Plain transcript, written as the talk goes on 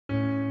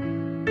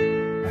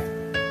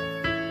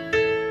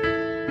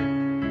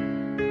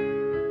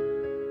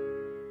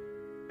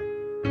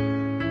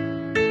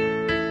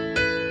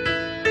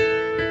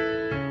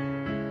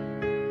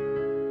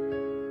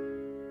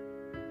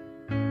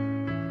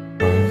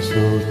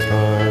so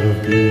tired of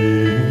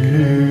being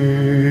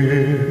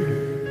here,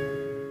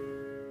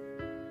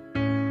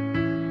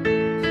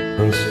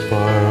 pressed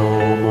by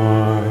all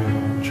my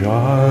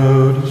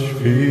childish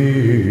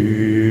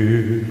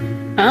fears.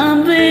 I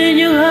bet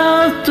you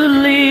have to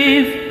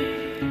leave.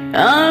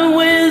 I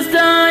wish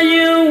that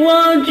you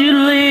want to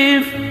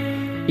live.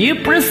 Your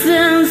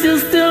presence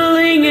is still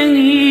lingering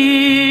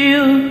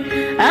here.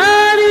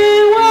 I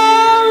didn't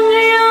want to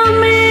leave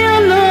me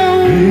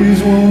alone.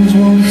 These wounds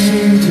won't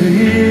seem to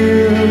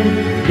heal.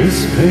 This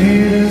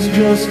pain is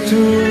just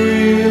too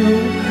real.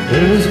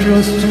 There's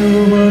just too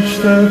much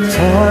that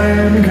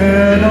time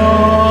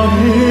cannot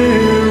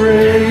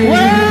erase.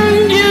 When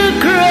you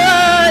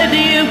cried,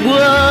 you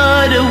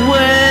cried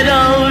away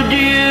all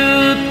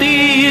your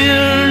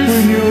tears.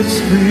 When you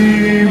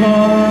scream, I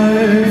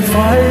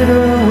fight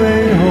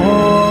away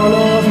all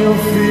of your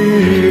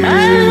fears. I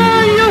know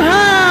you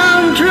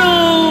have through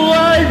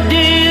all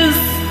this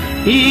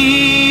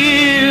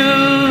here,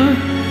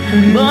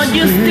 but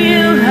you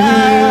still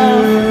have.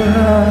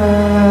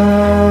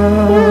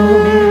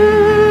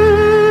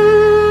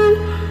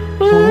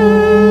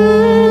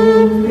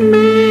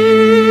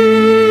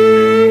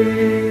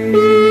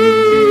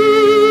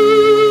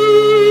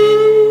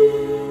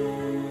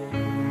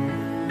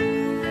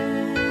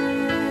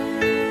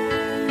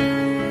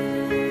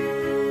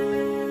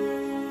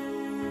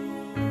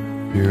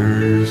 You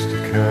used to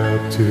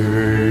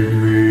captivate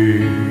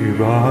me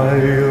by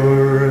your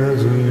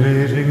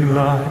resonating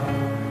light.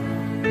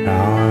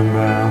 Now I'm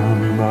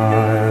bound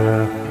by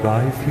that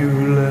life you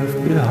left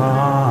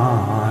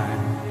behind.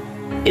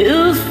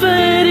 It's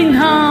fading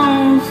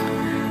house,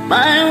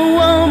 my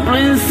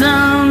wandering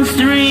sun's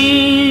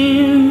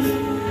dreams.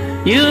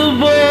 Your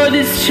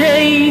body's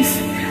chase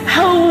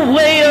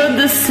away of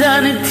the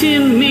sanity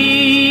me.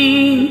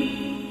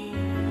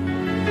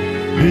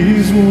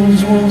 These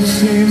wounds won't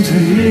seem to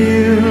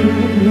heal.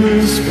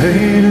 This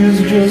pain is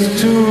just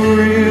too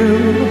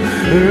real.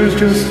 There's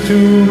just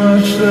too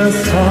much that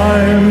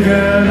time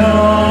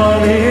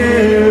cannot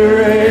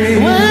erase.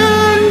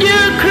 When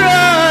you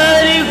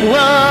cried, it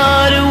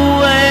washed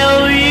away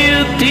all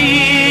your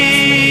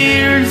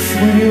tears.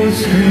 When you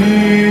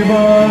scream, I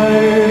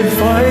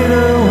fight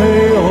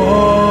away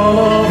all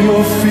of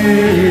your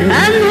fears.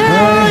 And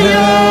now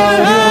you're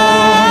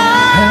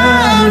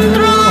out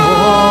through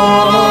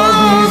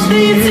all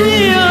these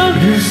years.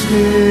 You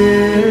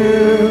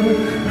still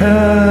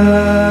have.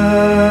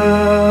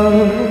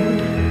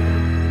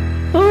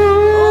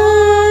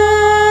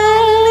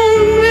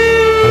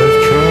 I've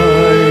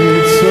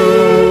tried so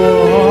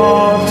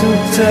hard to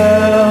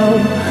tell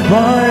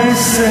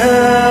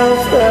myself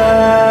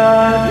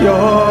that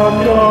you're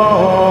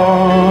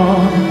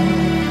gone.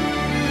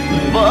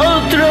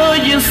 But though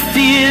you're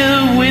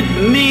still with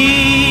me,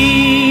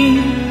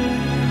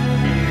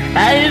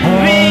 I've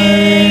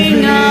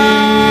been alone.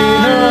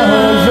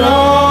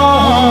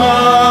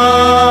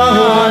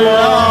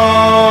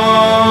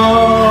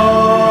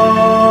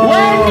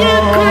 When you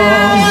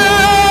cry,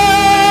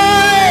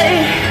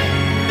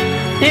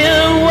 you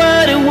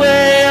wipe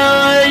away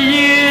all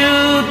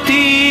your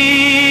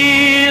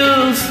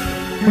tears.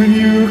 When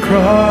you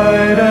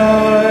cried,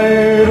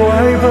 I'd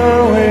wipe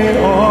away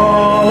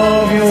all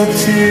of your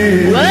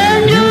tears. When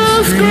you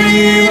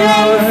scream,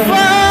 I'll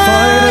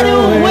fight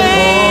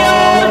away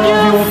all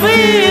your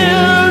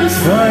fears.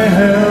 I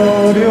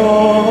held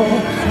your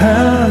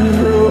hand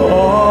through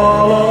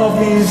all of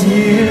these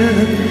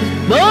years.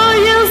 But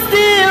you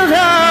still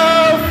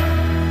have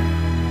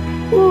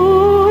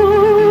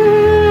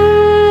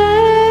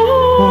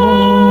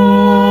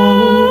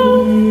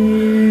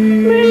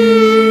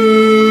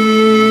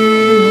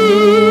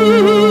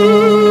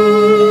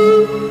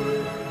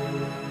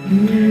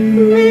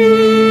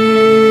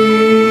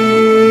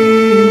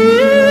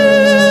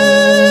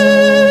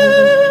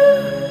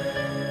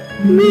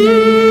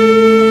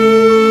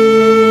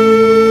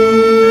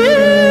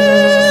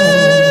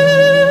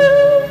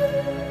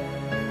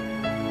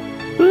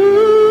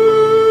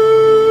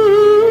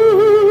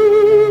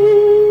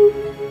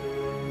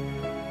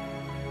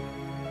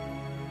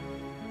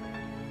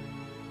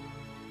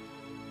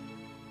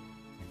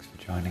Thanks for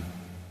joining.